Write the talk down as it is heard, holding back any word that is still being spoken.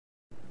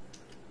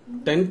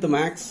10th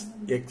Max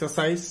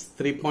exercise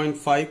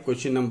 3.5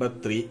 question number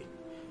 3.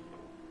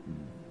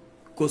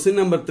 Question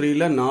number 3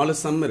 ல 4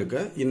 sum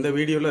இருக்கு. இந்த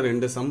வீடியோல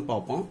 2 sum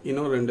பார்ப்போம்.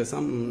 இன்னும் 2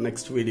 sum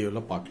next வீடியோல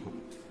பார்க்கலாம்.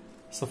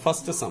 So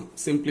first sum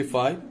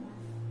simplify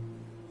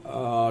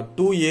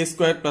 2a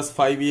square plus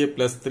 5a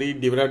plus 3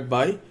 divided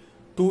by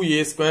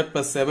 2a square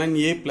plus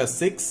 7a plus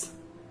 6.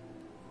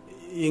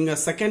 இங்க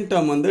second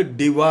term வந்து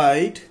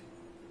divide.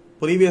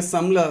 previous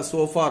sumல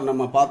so far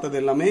நம்ம பார்த்தது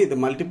எல்லாமே இது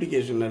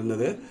multiplicationல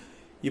இருந்தது.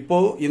 இப்போ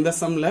இந்த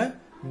sumல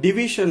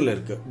divisionல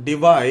இருக்கு.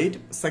 divide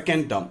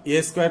second term a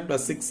square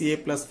plus 6a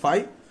plus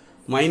 5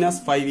 minus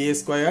 5a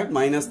squared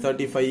minus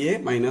 35a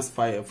minus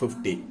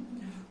 50.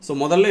 So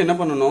முதல்ல என்ன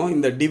பண்ணணும்,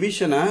 இந்த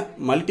divisionஐ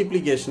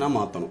multiplicationஆ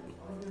மாத்தணும்.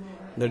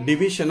 இந்த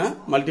divisionஐ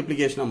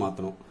multiplicationஆ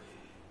மாத்தணும்.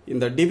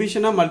 இந்த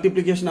divisionஐ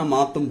multiplicationஆ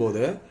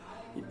மாத்தும்போது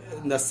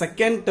இந்த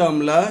செகண்ட்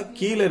டேர்ம்ல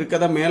கீழ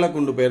இருக்கத மேல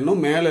கொண்டு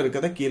போயிரணும், மேல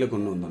இருக்கத கீழ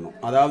கொண்டு வந்துடணும்.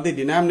 அதாவது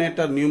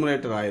டினாமினேட்டர்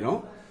நியூமரேட்டர் ஆயிரும்,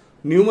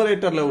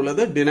 நியூமரேட்டர்ல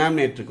உள்ளது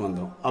டினாமினேட்டருக்கு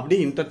வந்துடும். அப்படி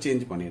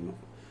இன்டர்சேஞ்ச் பண்ணிடணும்.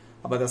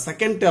 அப்ப இந்த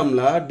செகண்ட்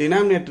டேர்ம்ல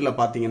டினாமினேட்டர்ல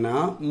பாத்தீங்கன்னா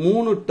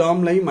 3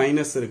 டேர்ம்லயும்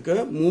மைனஸ் இருக்கு,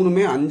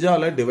 மூணுமே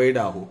 5ஆல டிவைட்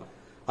ஆகும்.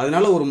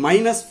 அதனால ஒரு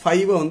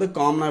 -5 வந்து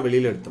காமனா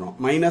வெளியில எடுத்துரும்.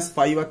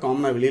 -5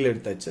 காமனா வெளியில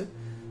எடுத்தாச்சு.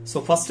 சோ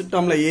ஃபர்ஸ்ட்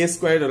டேர்ம்ல a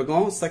ஸ்கொயர்ட்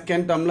இருக்கும்,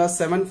 செகண்ட் டேர்ம்ல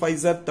 7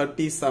 5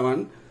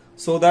 37.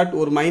 so that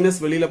ஒரு மைனஸ்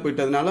வெளியில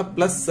போயிட்டதுனால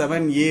plus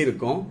 7a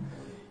இருக்கும்.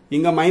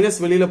 இங்க மைனஸ்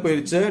வெளியில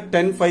போயிருச்சு,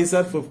 10 5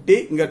 50,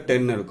 இங்க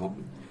 10 இருக்கும்.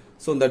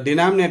 சோ இந்த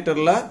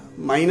டினாமினேட்டர்ல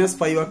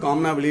 -5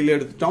 காமனா வெளியில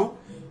எடுத்துட்டோம்.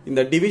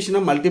 இந்த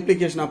டிவிஷனை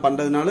மல்டிப்ளிகேஷனா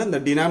பண்றதுனால இந்த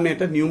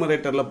டினாமினேட்டர்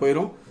நியூமரேட்டர்ல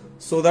போயிரும்.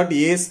 so that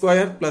a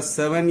square plus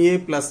 7a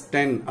plus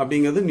 10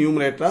 அப்படிங்கிறது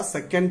நியூமரேட்டரா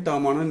செகண்ட்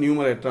டேர்மான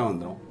நியூமரேட்டரா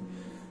வந்துரும்.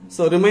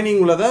 சோ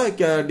ரிமைனிங் உள்ளத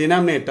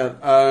டினாமினேட்டர்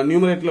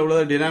நியூமரேட்டர்ல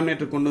உள்ளத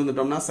டினாமினேட்டர் கொண்டு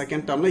வந்துட்டோம்னா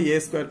second டேர்ம்ல a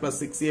square plus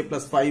 6a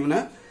plus 5 னு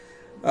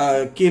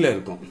கீழே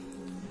இருக்கும்.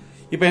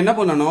 இப்ப என்ன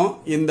பண்ணணும்,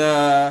 இந்த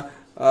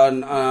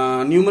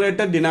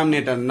நியூமரேட்டர்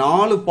டினாமினேட்டர்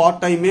 4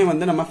 பார்ட்டையுமே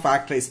வந்து நம்ம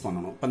ஃபேக்டரைஸ்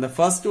பண்ணணும். அந்த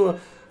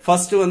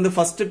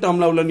ஃபர்ஸ்ட்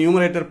டேர்ம்ல உள்ள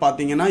நியூமரேட்டர்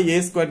பாத்தீங்கன்னா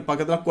a ஸ்கொயர்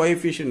பக்கத்துல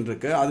கோஎஃபிஷியன்ட்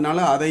இருக்கு, அதனால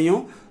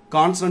அதையும்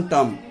கான்ஸ்டன்ட்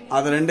டேர்ம்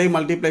அத ரெண்டையும்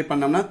மல்டிப்ளை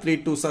பண்ணோம்னா 3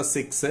 2s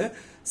 6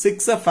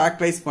 6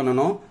 ஃபேக்டரைஸ்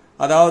பண்ணணும்.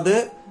 அதாவது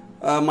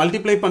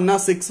மல்டிப்ளை பண்ணா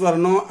 6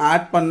 வரணும்,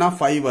 ஆட் பண்ணா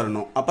 5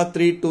 வரணும். அப்ப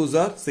 3 2s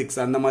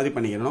 6 அந்த மாதிரி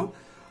பண்ணிக்கணும்.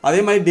 அதே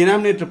மாதிரி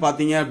டினாமினேட்டர்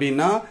பாத்தீங்க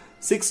அப்படின்னா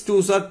 6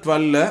 2s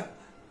 12,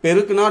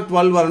 பெருக்குனா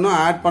 12 வரணும்,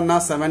 ஆட் பண்ணா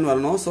 7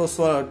 வரணும். சோ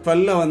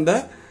 12 வந்து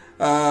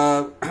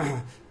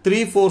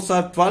 3 4s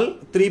 12,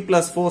 3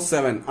 plus 4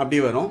 7 அப்படி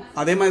வரும்.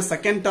 அதே மாதிரி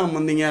செகண்ட் டேர்ம்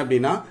வந்தீங்க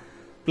அப்படின்னா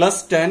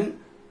பிளஸ் 10,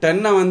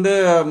 10 வந்து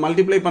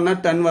மல்டிப்ளை பண்ணா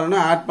 10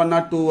 வரணும், ஆட் பண்ணா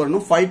 2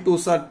 வரணும். 5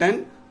 2s 10,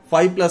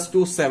 5 plus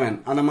 2 7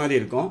 அந்த மாதிரி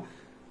இருக்கும்.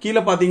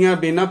 கீழே பாத்தீங்க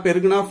அப்படின்னா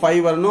பெருக்குனா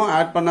 5 வரணும்,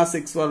 ஆட் பண்ணா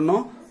 6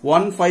 வரணும்.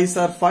 1 5s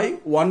 5,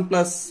 1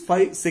 plus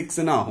 5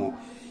 6 ஆகும்.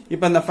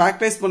 இப்ப இந்த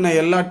ஃபேக்டரைஸ் பண்ண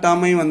எல்லா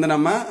டேர்மையும் வந்து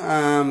நம்ம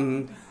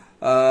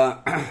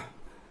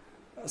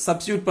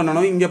சப்ஸ்டிட்யூட்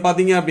பண்ணணும். இங்க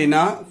பாத்தீங்க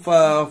அப்படின்னா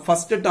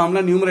ஃபர்ஸ்ட்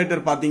டேர்ம்ல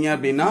நியூமரேட்டர் பாத்தீங்க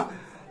அப்படின்னா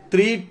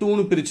 3 2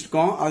 னு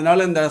பிரிச்சிருக்கோம்.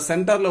 அதனால இந்த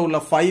சென்டர்ல உள்ள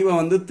 5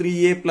 வந்து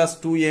 3a plus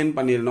 2a ன்னு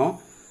பண்ணிரணும்.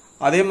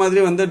 அதே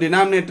மாதிரி வந்து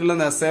டினாமினேட்டர்ல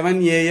இந்த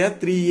 7a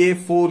 3a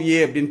 4a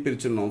அப்படின்னு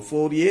பிரிச்சிடணும்.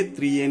 4a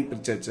 3a ன்னு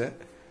பிரிச்சாச்சு.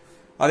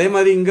 அதே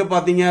மாதிரி இங்க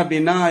பாத்தீங்க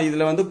அப்படின்னா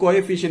இதுல வந்து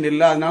கோஎஃபிஷியன்ட்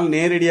இல்ல, அதனால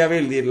நேரடியாவே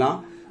எழுதிடலாம்.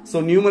 சோ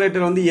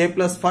நியூமரேட்டர் வந்து a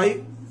plus 5,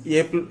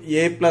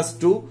 a plus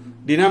 2,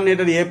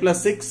 denominator a plus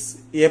 6,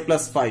 a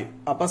plus 5.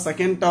 அப்ப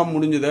செகண்ட் டேர்ம்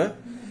முடிஞ்சது.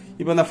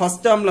 இப்ப இந்த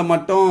ஃபர்ஸ்ட் டேர்ம்ல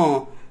மட்டும்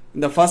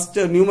இந்த ஃபர்ஸ்ட்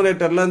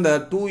நியூமரேட்டர்ல இந்த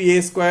 2a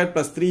ஸ்கொயர்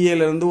plus 3a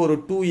ல இருந்து ஒரு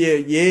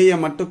 2a a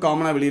மட்டும்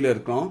காமனா வெளியில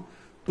இருக்கும்.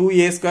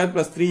 2a ஸ்கொயர்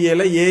plus 3a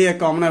ல a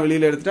காமனா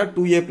வெளியில எடுத்துட்டா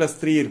 2a plus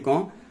 3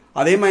 இருக்கும்.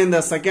 அதே மாதிரி இந்த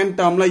செகண்ட்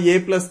டேர்ம்ல a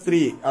plus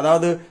 3,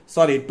 அதாவது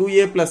சாரி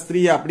 2a plus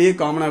 3 அப்படியே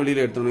காமனா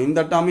வெளியில எடுத்துடணும்.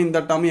 இந்த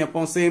டேர்ம்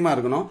எப்பவும் சேமா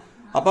இருக்கணும்.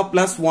 அப்ப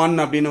plus 1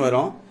 அப்படின்னு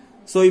வரும்.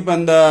 சோ இப்ப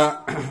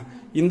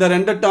இந்த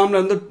ரெண்டு டேர்ம்ல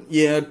இருந்து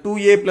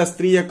 2a plus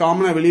 3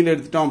 காமனா வெளியில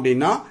எடுத்துட்டோம்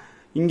அப்படின்னா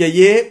இங்க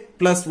a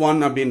plus 1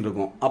 அப்படின்னு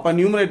இருக்கும். அப்ப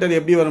நியூமரேட்டர்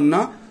எப்படி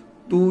வரும்னா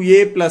 2a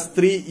plus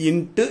 3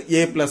 into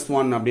a plus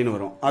 1 அப்படின்னு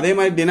வரும். அதே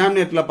மாதிரி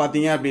டினாமினேட்டர்ல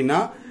பாத்தீங்க அப்படின்னா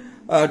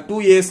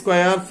 2a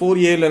ஸ்கொயர்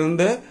 4a ல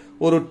இருந்து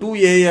ஒரு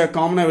 2a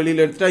காமனா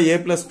வெளியில எடுத்துட்டா a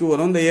plus 2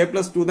 வரும். இந்த a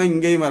plus 2 தான்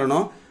இங்கேயும்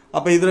வரணும்.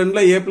 அப்ப இது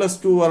ரெண்டுல a plus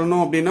 2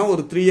 வரணும் அப்படின்னா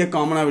ஒரு 3a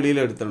காமனா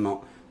வெளியில எடுத்துடணும்.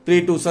 3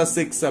 2s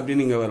 6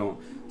 அப்படின்னு இங்க வரும்.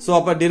 சோ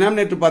அப்ப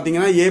டினாமினேட்டர்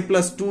பாத்தீங்கன்னா a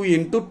plus 2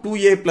 into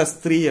 2a plus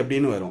 3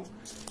 அப்படின்னு வரும்.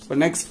 இப்ப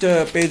நெக்ஸ்ட்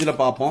பேஜ்ல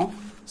பாப்போம்.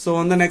 சோ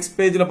வந்து நெக்ஸ்ட்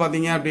பேஜ்ல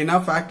பாத்தீங்க அப்படின்னா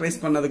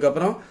ஃபேக்டரைஸ் பண்ணதுக்கு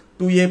அப்புறம்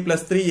 2a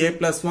plus 3, a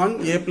plus 1,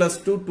 a plus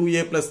 2,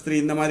 2a plus 3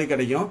 இந்த மாதிரி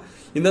கிடைக்கும்.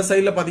 இந்த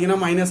சைடுல பாத்தீங்கன்னா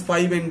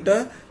 -5 into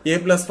a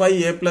plus 5,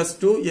 a plus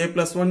 2, a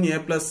plus 1, a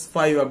plus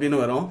 5 அப்படின்னு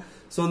வரும்.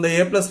 சோ இந்த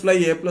a plus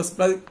 5, a plus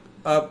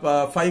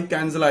 5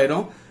 cancel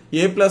ஆயிடும்.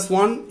 a plus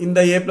 1 இந்த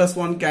a plus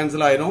 1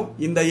 கேன்சல் ஆயிடும்.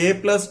 இந்த a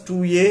plus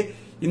 2a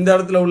இந்த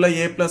இடத்துல உள்ள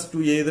a plus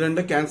 2a இது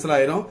ரெண்டு கேன்சல்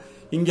ஆயிரும்.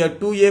 இங்க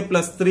 2a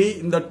plus 3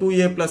 இந்த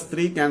 2a plus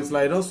 3 கேன்சல்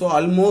ஆயிரும். So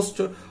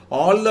almost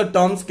all the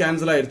terms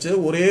cancel ஆயிடுச்சு.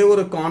 ஒரே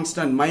ஒரு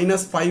கான்ஸ்டன்ட்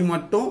 -5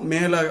 மட்டும்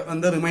மேல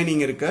வந்து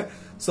ரிமைனிங் இருக்கு.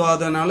 சோ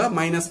அதனால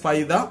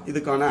 -5 தான்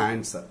இதுக்கான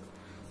ஆன்சர்.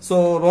 சோ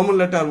ரோமன்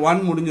லெட்டர்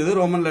 1 முடிஞ்சது.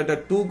 ரோமன்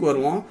லெட்டர் 2க்கு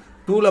வருவோம்.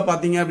 2ல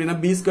பாத்தீங்க அப்படின்னா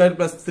b square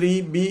plus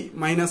 3b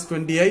minus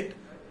 28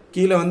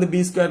 கீழ வந்து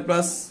b square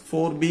plus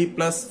 4b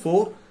plus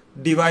 4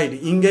 divide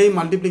இங்கே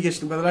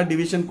multiplication பதிலா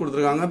division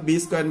கொடுத்திருக்காங்க b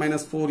square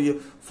minus 4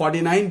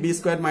 49 b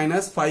square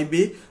minus 5b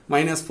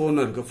minus 4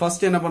 னு இருக்கு.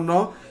 ஃபர்ஸ்ட் என்ன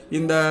பண்றோம்,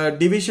 இந்த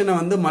டிவிஷனை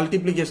வந்து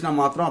மல்டிப்ளிகேஷனா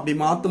மாத்துறோம். அப்படி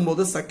மாத்தும்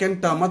போது செகண்ட்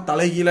டேர்மை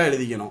தலைகீழா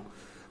எழுதிக்கணும்.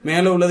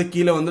 மேல உள்ளது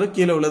கீழ வந்துரும்,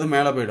 கீழ உள்ளது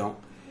மேல போய்டும்.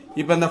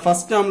 இப்போ இந்த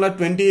ஃபர்ஸ்ட் டேர்ம்ல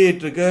 28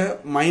 இருக்கு,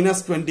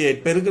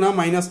 -28 பெருக்குனா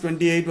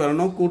 -28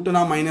 வரணும்,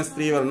 கூட்டுனா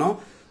 -3 வரணும்.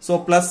 So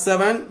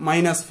 +7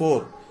 -4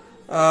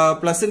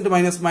 plus into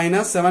minus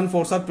minus 7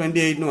 4s are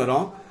 28 னு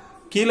வரும்.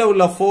 கீழ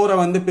உள்ள 4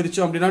 வந்து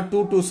பிரிச்சோம் அப்படின்னா 2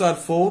 2s are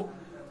 4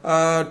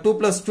 2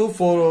 plus 2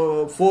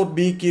 4b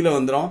கீழ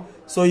வந்துரும்.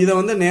 சோ இத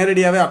வந்து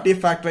நேரடியாவே அப்படியே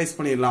ஃபேக்டரைஸ்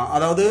பண்ணிடலாம்.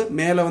 அதாவது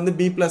மேல வந்து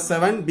b plus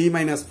 7 b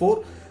minus 4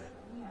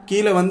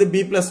 கீழ வந்து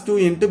b plus 2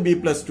 into b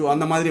plus 2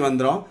 அந்த மாதிரி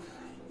வந்துரும்.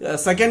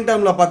 செகண்ட்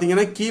டேர்ம்ல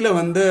பாத்தீங்கன்னா கீழ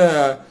வந்து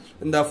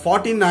இந்த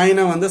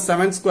 49 வந்து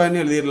 7 ஸ்கொயர்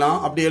னு எழுதிரலாம்.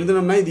 அப்படி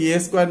எழுதணும்னா இது a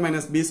square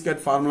minus b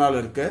square ஃபார்முலால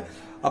இருக்கு.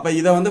 அப்ப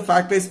இத வந்து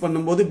ஃபேக்டரைஸ்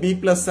பண்ணும்போது b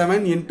plus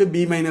 7 into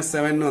b minus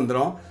 7 னு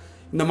வந்துரும்.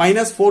 இந்த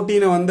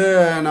 -14 வந்து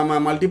நம்ம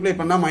மல்டிப்ளை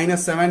பண்ணா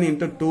 -7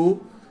 into 2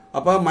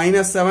 அப்ப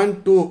 -7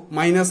 2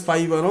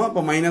 -5 வரும்.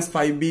 அப்ப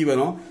 -5b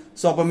வரும்.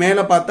 சோ அப்ப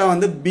மேல பார்த்தா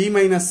வந்து b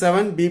minus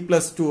 7 b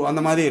plus 2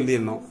 அந்த மாதிரி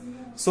எழுதிரணும்.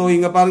 சோ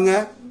இங்க பாருங்க,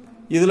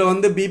 இதுல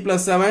வந்து b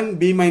plus 7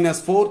 b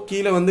minus 4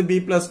 கீழ வந்து b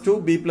plus 2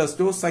 b plus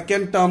 2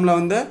 second டேர்ம்ல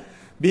வந்து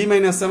b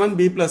minus 7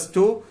 b plus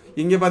 2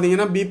 இங்க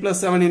பாத்தீங்கன்னா b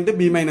plus 7 into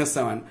b minus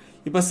 7.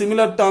 இப்ப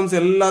சிமிலர் டேர்ம்ஸ்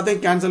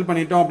எல்லாத்தையும் கேன்சல்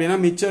பண்ணிட்டோம் அப்படின்னா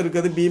மிச்சம்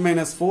இருக்குது b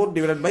minus 4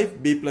 divided by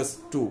b plus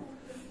 2.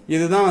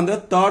 இதுதான் வந்து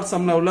தேர்ட்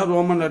சம்ல உள்ள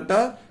ரோமன்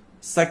லெட்டர்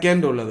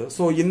செகண்ட் உள்ளது.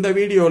 சோ இந்த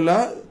வீடியோல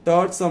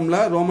தேர்ட் சம்ல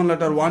ரோமன்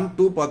லெட்டர் 1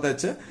 2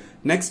 பார்த்தாச்சு.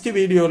 நெக்ஸ்ட்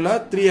வீடியோல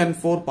 3 and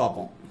 4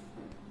 பார்ப்போம்.